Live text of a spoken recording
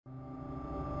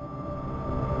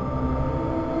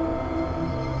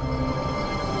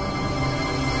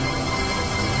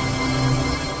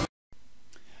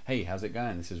Hey, how's it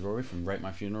going? This is Rory from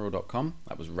RateMyFuneral.com.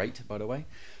 That was rate, by the way.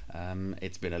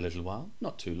 It's been a little while,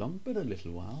 not too long, but a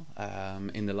little while.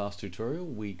 In the last tutorial,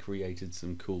 we created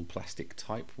some cool plastic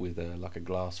type with like a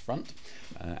glass front,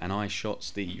 and I shot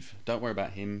Steve. Don't worry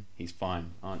about him, he's fine,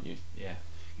 aren't you? Yeah,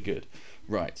 good.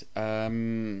 Right,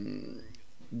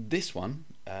 this one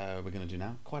we're going to do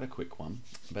now, quite a quick one,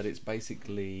 but it's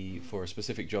basically for a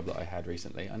specific job that I had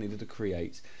recently. I needed to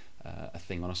create a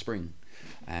thing on a spring,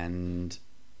 and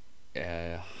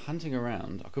hunting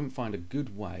around I couldn't find a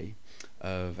good way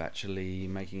of actually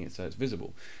making it so it's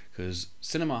visible, because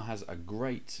Cinema has a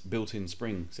great built-in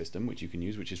spring system which you can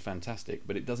use, which is fantastic,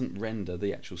 but it doesn't render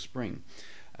the actual spring,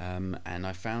 and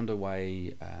I found a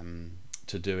way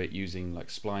to do it using like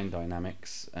spline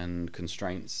dynamics and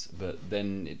constraints, but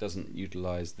then it doesn't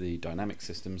utilize the dynamic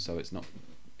system, so it's not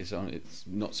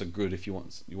so good if you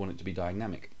want it to be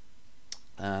dynamic.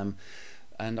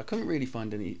 And I couldn't really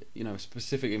find any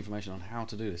specific information on how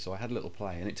to do this, so I had a little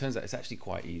play, and it turns out it's actually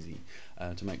quite easy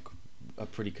to make a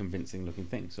pretty convincing looking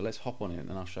thing. So let's hop on it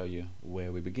and I'll show you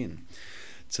where we begin.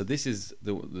 So this is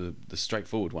the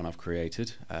straightforward one I've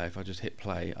created. If I just hit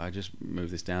play, I just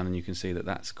move this down and you can see that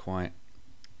that's quite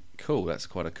cool. That's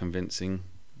quite a convincing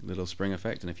little spring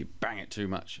effect, and if you bang it too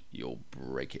much you'll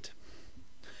break it.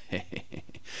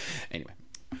 Anyway,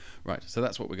 right, so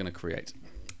that's what we're going to create,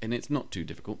 and it's not too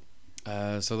difficult.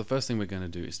 So the first thing we're going to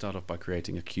do is start off by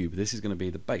creating a cube. This is going to be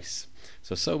the base.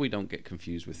 So we don't get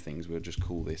confused with things, we'll just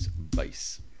call this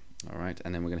base. Alright,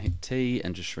 and then we're going to hit T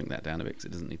and just shrink that down a bit because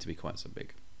it doesn't need to be quite so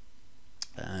big.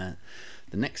 The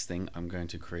next thing I'm going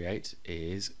to create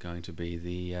is going to be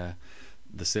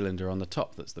the cylinder on the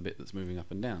top. That's the bit that's moving up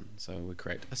and down. So we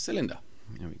create a cylinder.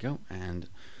 There we go. And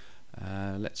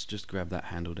let's just grab that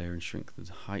handle there and shrink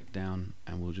the height down,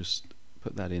 and we'll just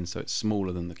put that in so it's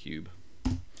smaller than the cube.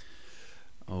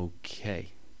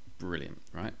 Okay, brilliant.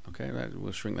 Right, okay, right,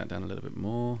 we'll shrink that down a little bit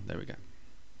more. There we go.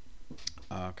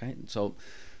 Okay, so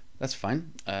that's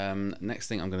fine. Next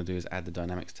thing I'm going to do is add the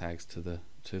dynamics tags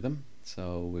to them.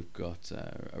 So we've got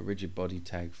a rigid body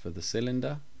tag for the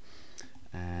cylinder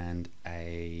and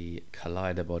a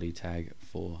collider body tag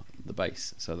for the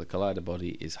base. So the collider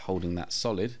body is holding that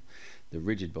solid. The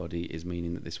rigid body is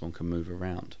meaning that this one can move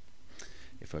around.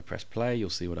 If I press play, you'll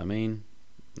see what I mean.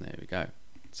 There we go.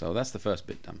 So that's the first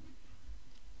bit done.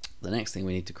 The next thing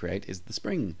we need to create is the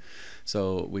spring.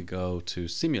 So we go to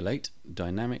Simulate,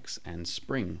 Dynamics, and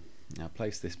Spring. Now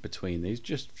place this between these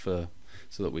just so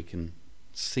that we can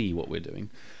see what we're doing.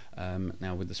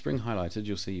 Now with the spring highlighted,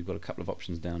 you'll see you've got a couple of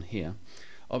options down here.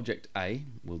 Object A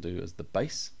will do as the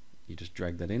base. You just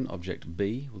drag that in. Object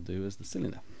B will do as the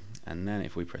cylinder. And then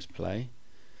if we press play,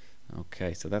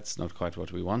 okay, so that's not quite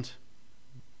what we want.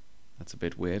 That's a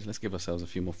bit weird. Let's give ourselves a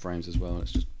few more frames as well.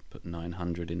 Let's just put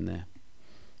 900 in there.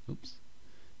 Oops.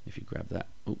 If you grab that,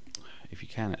 if you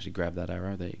can actually grab that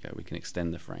arrow, there you go. We can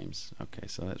extend the frames. Okay,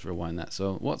 so let's rewind that.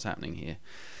 So what's happening here?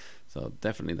 So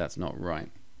definitely that's not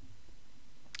right.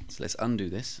 So let's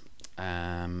undo this.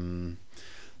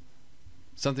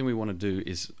 Something we want to do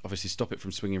is obviously stop it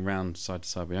from swinging around side to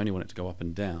side. We only want it to go up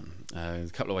and down.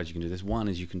 There's a couple of ways you can do this. One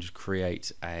is you can just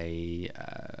create a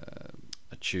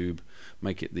tube,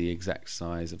 make it the exact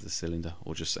size of the cylinder,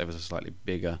 or just ever so slightly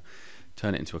bigger,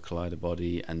 turn it into a collider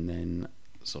body, and then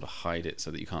sort of hide it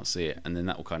so that you can't see it, and then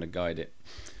that will kind of guide it.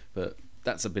 But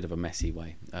that's a bit of a messy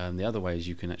way. The other way is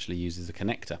you can actually use as a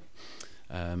connector.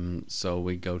 So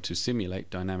we go to Simulate,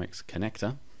 Dynamics,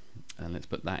 Connector, and let's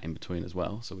put that in between as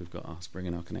well. So we've got our spring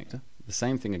and our connector. The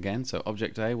same thing again. So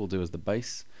Object A will do as the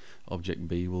base, Object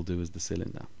B will do as the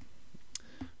cylinder.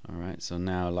 Alright, so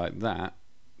now like that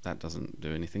doesn't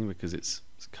do anything because it's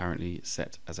currently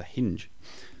set as a hinge.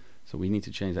 So we need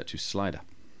to change that to slider.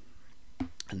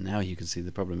 And now you can see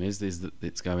the problem is that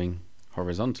it's going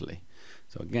horizontally.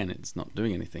 So again, it's not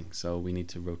doing anything. So we need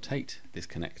to rotate this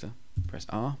connector. Press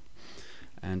R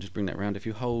and just bring that around. If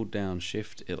you hold down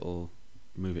Shift, it'll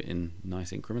move it in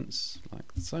nice increments like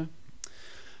so.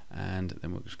 And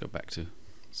then we'll just go back to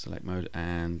select mode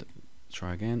and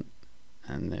try again.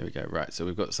 And there we go. Right, so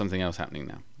we've got something else happening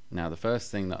now. Now the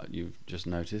first thing that you've just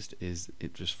noticed is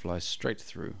it just flies straight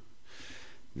through.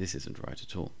 This isn't right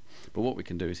at all. But what we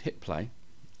can do is hit play,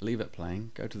 leave it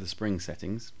playing, go to the spring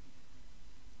settings,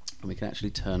 and we can actually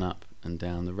turn up and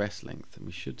down the rest length, and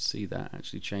we should see that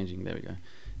actually changing. There we go.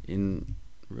 In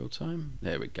real time.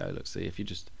 There we go. Let's see, if you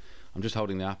just, I'm just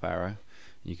holding the up arrow, and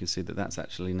you can see that that's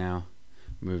actually now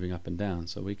moving up and down.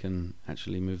 So we can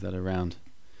actually move that around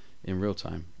in real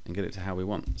time and get it to how we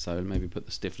want. So maybe put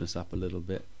the stiffness up a little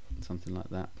bit, something like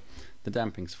that. The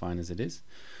damping's fine as it is.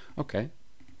 Okay,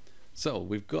 So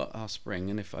we've got our spring,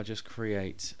 and if I just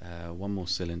create one more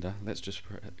cylinder, let's just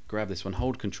grab this one,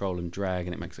 hold Control and drag,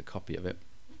 and it makes a copy of it.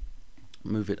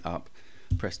 Move it up,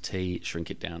 press T,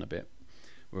 shrink it down a bit.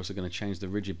 We're also going to change the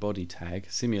rigid body tag,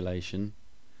 simulation,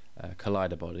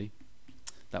 collider body.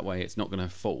 That way it's not going to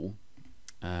fall.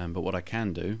 But what I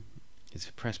can do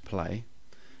is press play,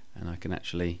 and I can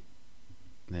actually,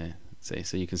 there, see,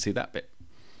 so you can see that bit.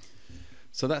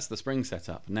 So that's the spring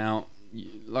setup. Now,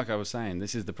 like I was saying,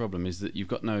 this is the problem, is that you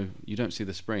don't see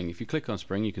the spring. If you click on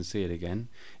spring, you can see it again.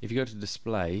 If you go to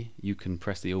display, you can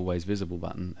press the always visible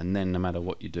button, and then no matter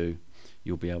what you do,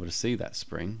 you'll be able to see that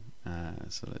spring.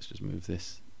 So let's just move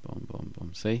this, boom, boom,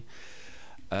 boom, see.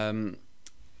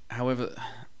 However,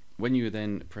 when you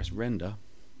then press render,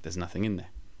 there's nothing in there.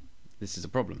 This is a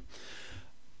problem.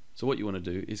 So what you want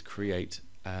to do is create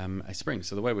a spring.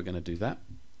 So the way we're going to do that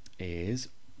is,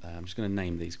 I'm just going to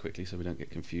name these quickly so we don't get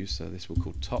confused. So this we'll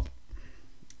call top,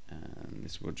 and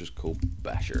this we'll just call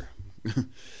basher.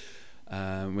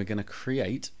 We're going to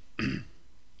create,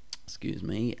 excuse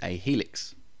me, a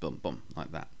helix, boom, boom,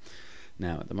 like that.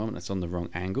 Now at the moment that's on the wrong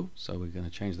angle, so we're going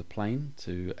to change the plane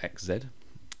to XZ,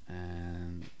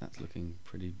 and that's looking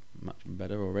pretty much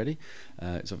better already.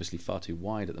 It's obviously far too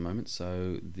wide at the moment,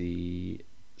 so the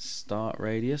start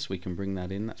radius, we can bring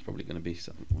that in. That's probably going to be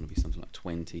something like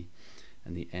 20,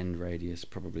 and the end radius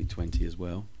probably 20 as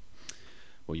well.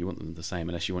 Well, you want them the same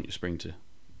unless you want your spring to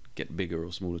get bigger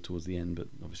or smaller towards the end, but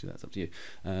obviously that's up to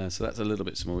you. So that's a little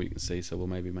bit small, you can see, so we'll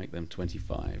maybe make them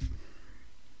 25.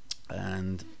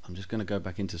 And I'm just going to go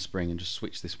back into spring and just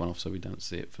switch this one off so we don't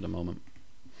see it for the moment.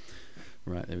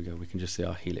 Right, there we go, we can just see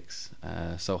our helix.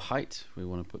 So height, we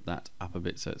want to put that up a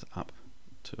bit so it's up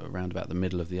to around about the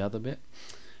middle of the other bit.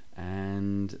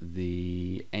 And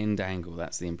the end angle,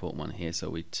 that's the important one here, so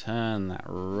we turn that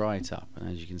right up, and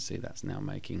as you can see that's now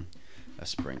making a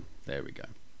spring. There we go.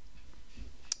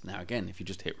 Now again, if you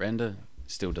just hit render,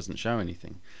 it still doesn't show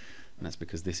anything, and that's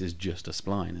because this is just a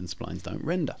spline and splines don't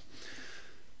render.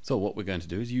 So what we're going to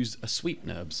do is use a sweep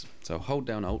NURBS. So hold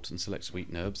down Alt and select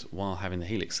sweep NURBS while having the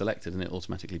helix selected, and it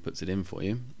automatically puts it in for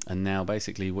you. And now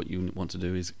basically what you want to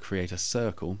do is create a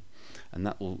circle, and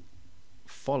that will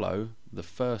follow the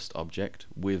first object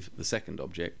with the second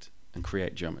object and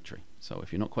create geometry. So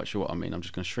if you're not quite sure what I mean, I'm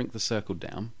just going to shrink the circle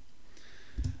down,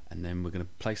 and then we're going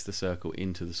to place the circle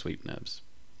into the sweep NURBS.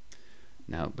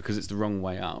 Now because it's the wrong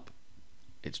way up,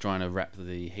 it's trying to wrap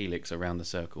the helix around the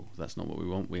circle. That's not what we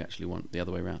want. We actually want the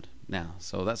other way around. Now,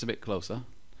 so that's a bit closer,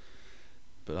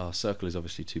 but our circle is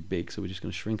obviously too big, so we're just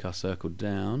going to shrink our circle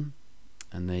down,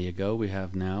 and there you go. We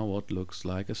have now what looks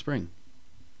like a spring,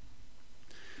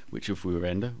 which if we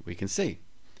render we can see.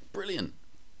 Brilliant.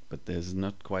 But there's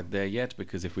not quite there yet,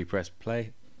 because if we press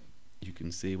play, you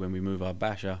can see when we move our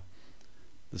basher,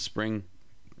 the spring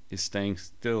is staying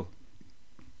still.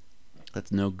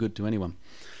 That's no good to anyone.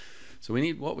 So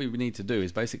what we need to do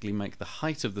is basically make the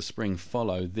height of the spring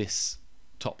follow this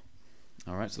top.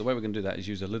 Alright, so the way we're going to do that is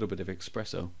use a little bit of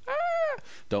espresso.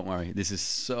 Don't worry, this is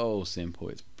so simple,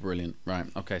 it's brilliant. Right,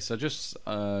 okay, so just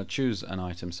choose an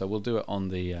item. So we'll do it on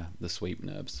the sweep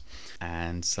NURBS,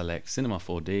 and select Cinema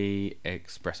 4D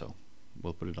Espresso.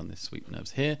 We'll put it on this sweep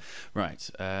NURBS here. Right,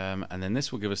 and then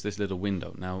this will give us this little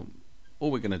window. Now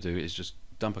all we're going to do is just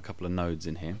dump a couple of nodes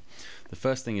in here. The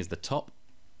first thing is the top.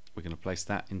 We're going to place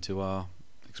that into our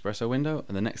Espresso window,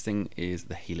 and the next thing is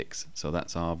the helix, so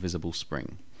that's our visible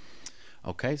spring.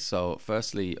 Okay, so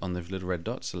firstly on the little red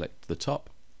dot, select the top,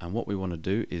 and what we want to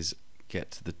do is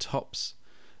get the top's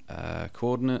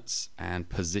coordinates and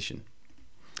position,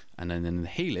 and then in the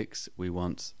helix we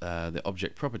want the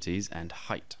object properties and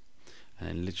height, and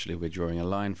then literally we're drawing a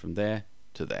line from there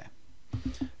to there.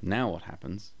 Now what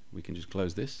happens, we can just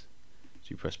close this, so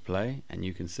you press play, and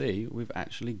you can see we've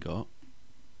actually got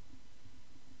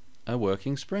a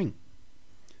working spring,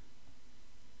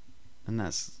 and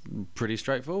that's pretty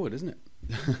straightforward, isn't it?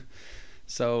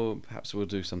 So perhaps we'll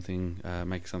do something,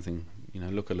 make something,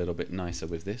 look a little bit nicer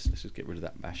with this. Let's just get rid of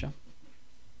that basher.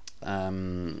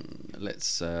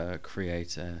 Let's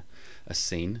create a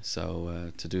scene.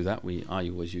 So to do that, I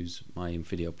always use my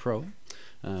Infidio Pro,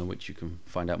 which you can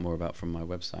find out more about from my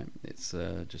website. It's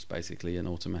just basically an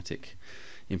automatic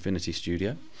Infinity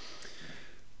Studio.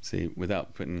 See,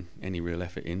 without putting any real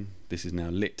effort in, this is now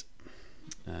lit.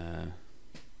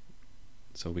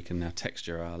 So we can now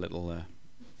texture our little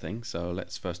thing. So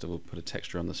let's first of all put a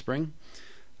texture on the spring.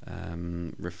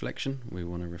 Reflection, we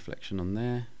want a reflection on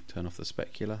there. Turn off the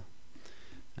specular,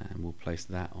 and we'll place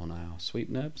that on our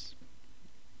sweep NURBS.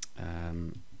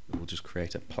 We'll just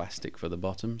create a plastic for the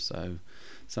bottom, so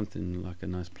something like a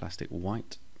nice plastic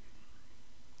white.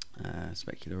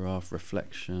 Specular off,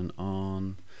 reflection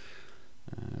on.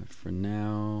 For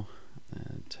now,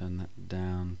 turn that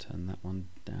down, turn that one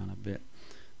down a bit.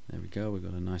 There we go, we've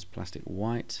got a nice plastic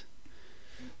white.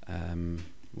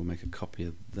 We'll make a copy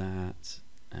of that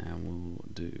and we'll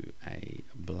do a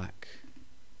black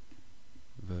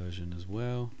version as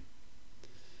well,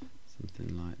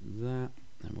 something like that,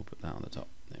 and we'll put that on the top.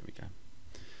 There we go.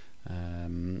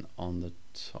 On the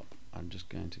top I'm just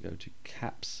going to go to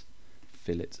caps,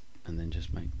 fillet, and then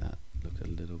just make that look a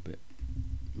little bit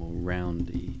more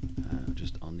roundy,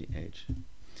 just on the edge.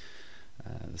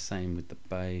 The same with the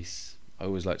base. I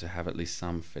always like to have at least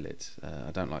some fillet.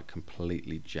 I don't like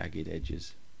completely jagged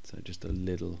edges, so just a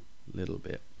little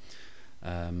bit.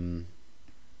 I'm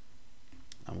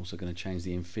also going to change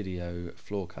the Infidio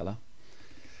floor color.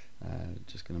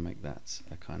 Just going to make that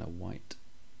a kind of white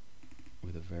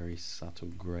with a very subtle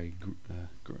grey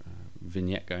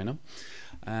vignette going on.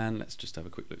 And let's just have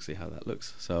a quick look, see how that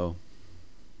looks. So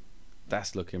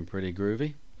that's looking pretty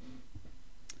groovy.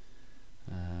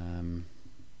 I'm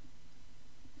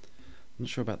not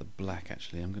sure about the black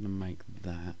actually. I'm going to make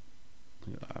that.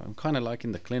 I'm kind of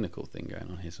liking the clinical thing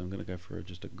going on here, so I'm going to go for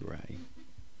just a grey.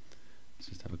 Let's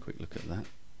just have a quick look at that.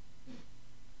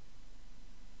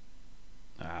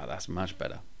 Ah, that's much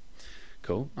better.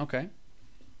 Cool. Okay.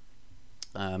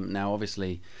 Now,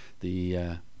 obviously,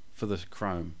 for the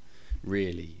chrome,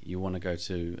 really, you want to go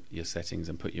to your settings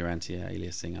and put your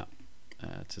anti-aliasing up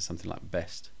to something like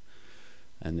best,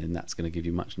 and then that's going to give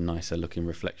you much nicer looking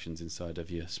reflections inside of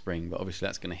your spring. But obviously,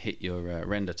 that's going to hit your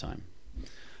render time.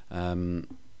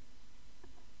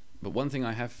 But one thing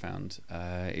I have found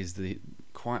is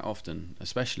quite often,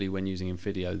 especially when using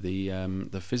Infidio,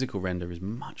 the physical render is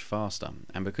much faster,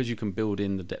 and because you can build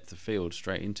in the depth of field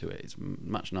straight into it, it's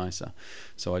much nicer.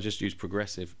 So I just use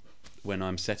progressive when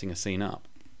I'm setting a scene up,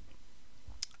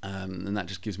 and that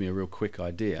just gives me a real quick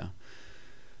idea.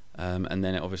 And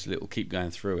then obviously it will keep going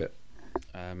through it,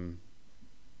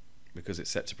 because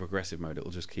it's set to progressive mode. It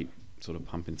will just keep sort of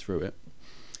pumping through it.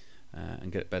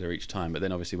 And get better each time. But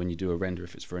then obviously when you do a render,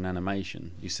 if it's for an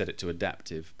animation, you set it to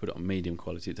adaptive, put it on medium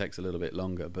quality. It takes a little bit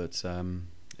longer, but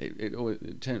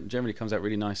it generally comes out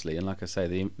really nicely. And like I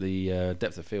say, the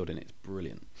depth of field in it is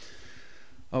brilliant.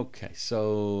 Okay,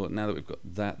 so now that we've got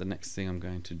that, the next thing I'm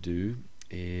going to do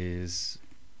is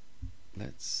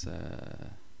let's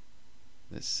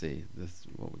see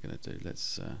what we're going to do.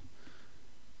 Let's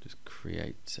just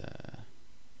create a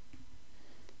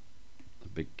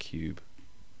big cube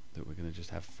that we're going to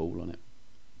just have fall on it.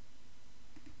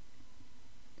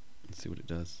 Let's see what it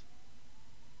does.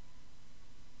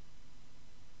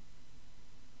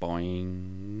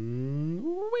 Boing!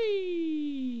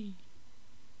 Whee!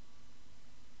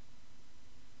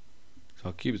 So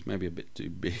our cube is maybe a bit too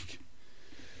big.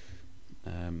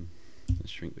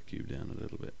 Let's shrink the cube down a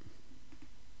little bit.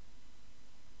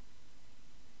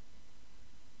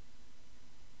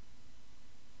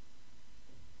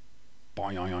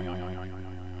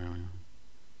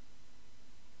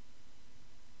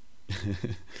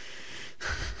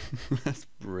 That's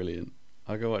brilliant.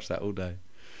 I'll go watch that all day.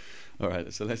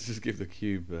 Alright, so let's just give the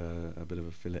cube a bit of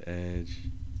a fillet edge.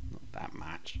 Not that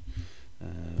much.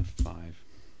 5.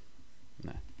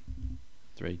 No.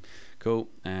 3. Cool.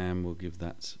 And we'll give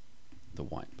that the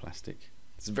white plastic.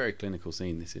 It's a very clinical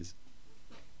scene, this is.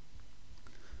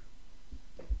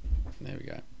 There we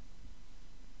go.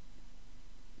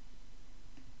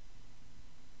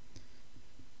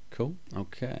 Cool.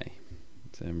 Okay.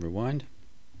 Then rewind.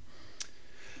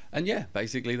 And yeah,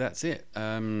 basically that's it.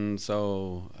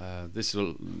 So this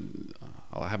will,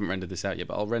 I haven't rendered this out yet,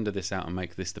 but I'll render this out and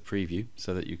make this the preview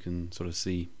so that you can sort of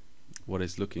see what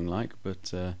it's looking like.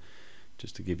 But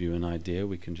just to give you an idea,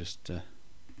 we can just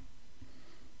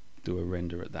do a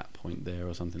render at that point there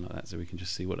or something like that, so we can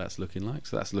just see what that's looking like.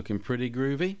 So that's looking pretty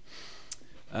groovy.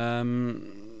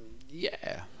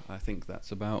 Yeah, I think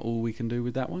that's about all we can do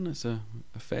with that one. It's a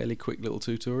fairly quick little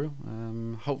tutorial.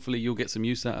 Hopefully you'll get some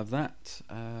use out of that,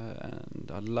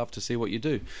 and I'd love to see what you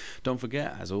do. Don't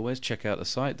forget, as always, check out the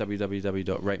site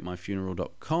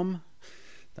www.ratemyfuneral.com.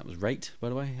 That was rate, by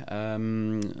the way.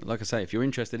 Like I say, if you're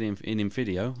interested in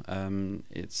Infidio,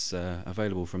 it's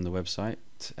available from the website.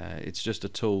 It's just a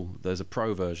tool. There's a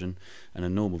pro version and a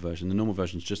normal version. The normal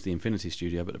version is just the Infinity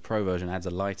Studio, but the pro version adds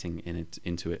a lighting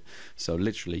into it. So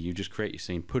literally, you just create your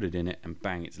scene, put it in it, and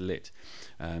bang, it's lit.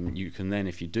 You can then,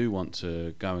 if you do want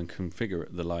to go and configure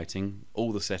the lighting,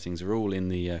 all the settings are all in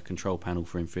the control panel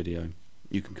for Infidio.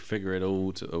 You can configure it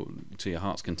all to your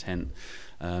heart's content,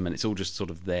 and it's all just sort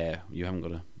of there. You haven't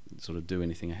got to sort of do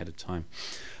anything ahead of time.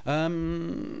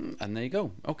 And there you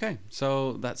go. Okay,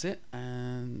 so that's it,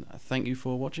 and thank you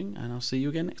for watching, and I'll see you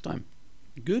again next time.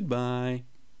 Goodbye.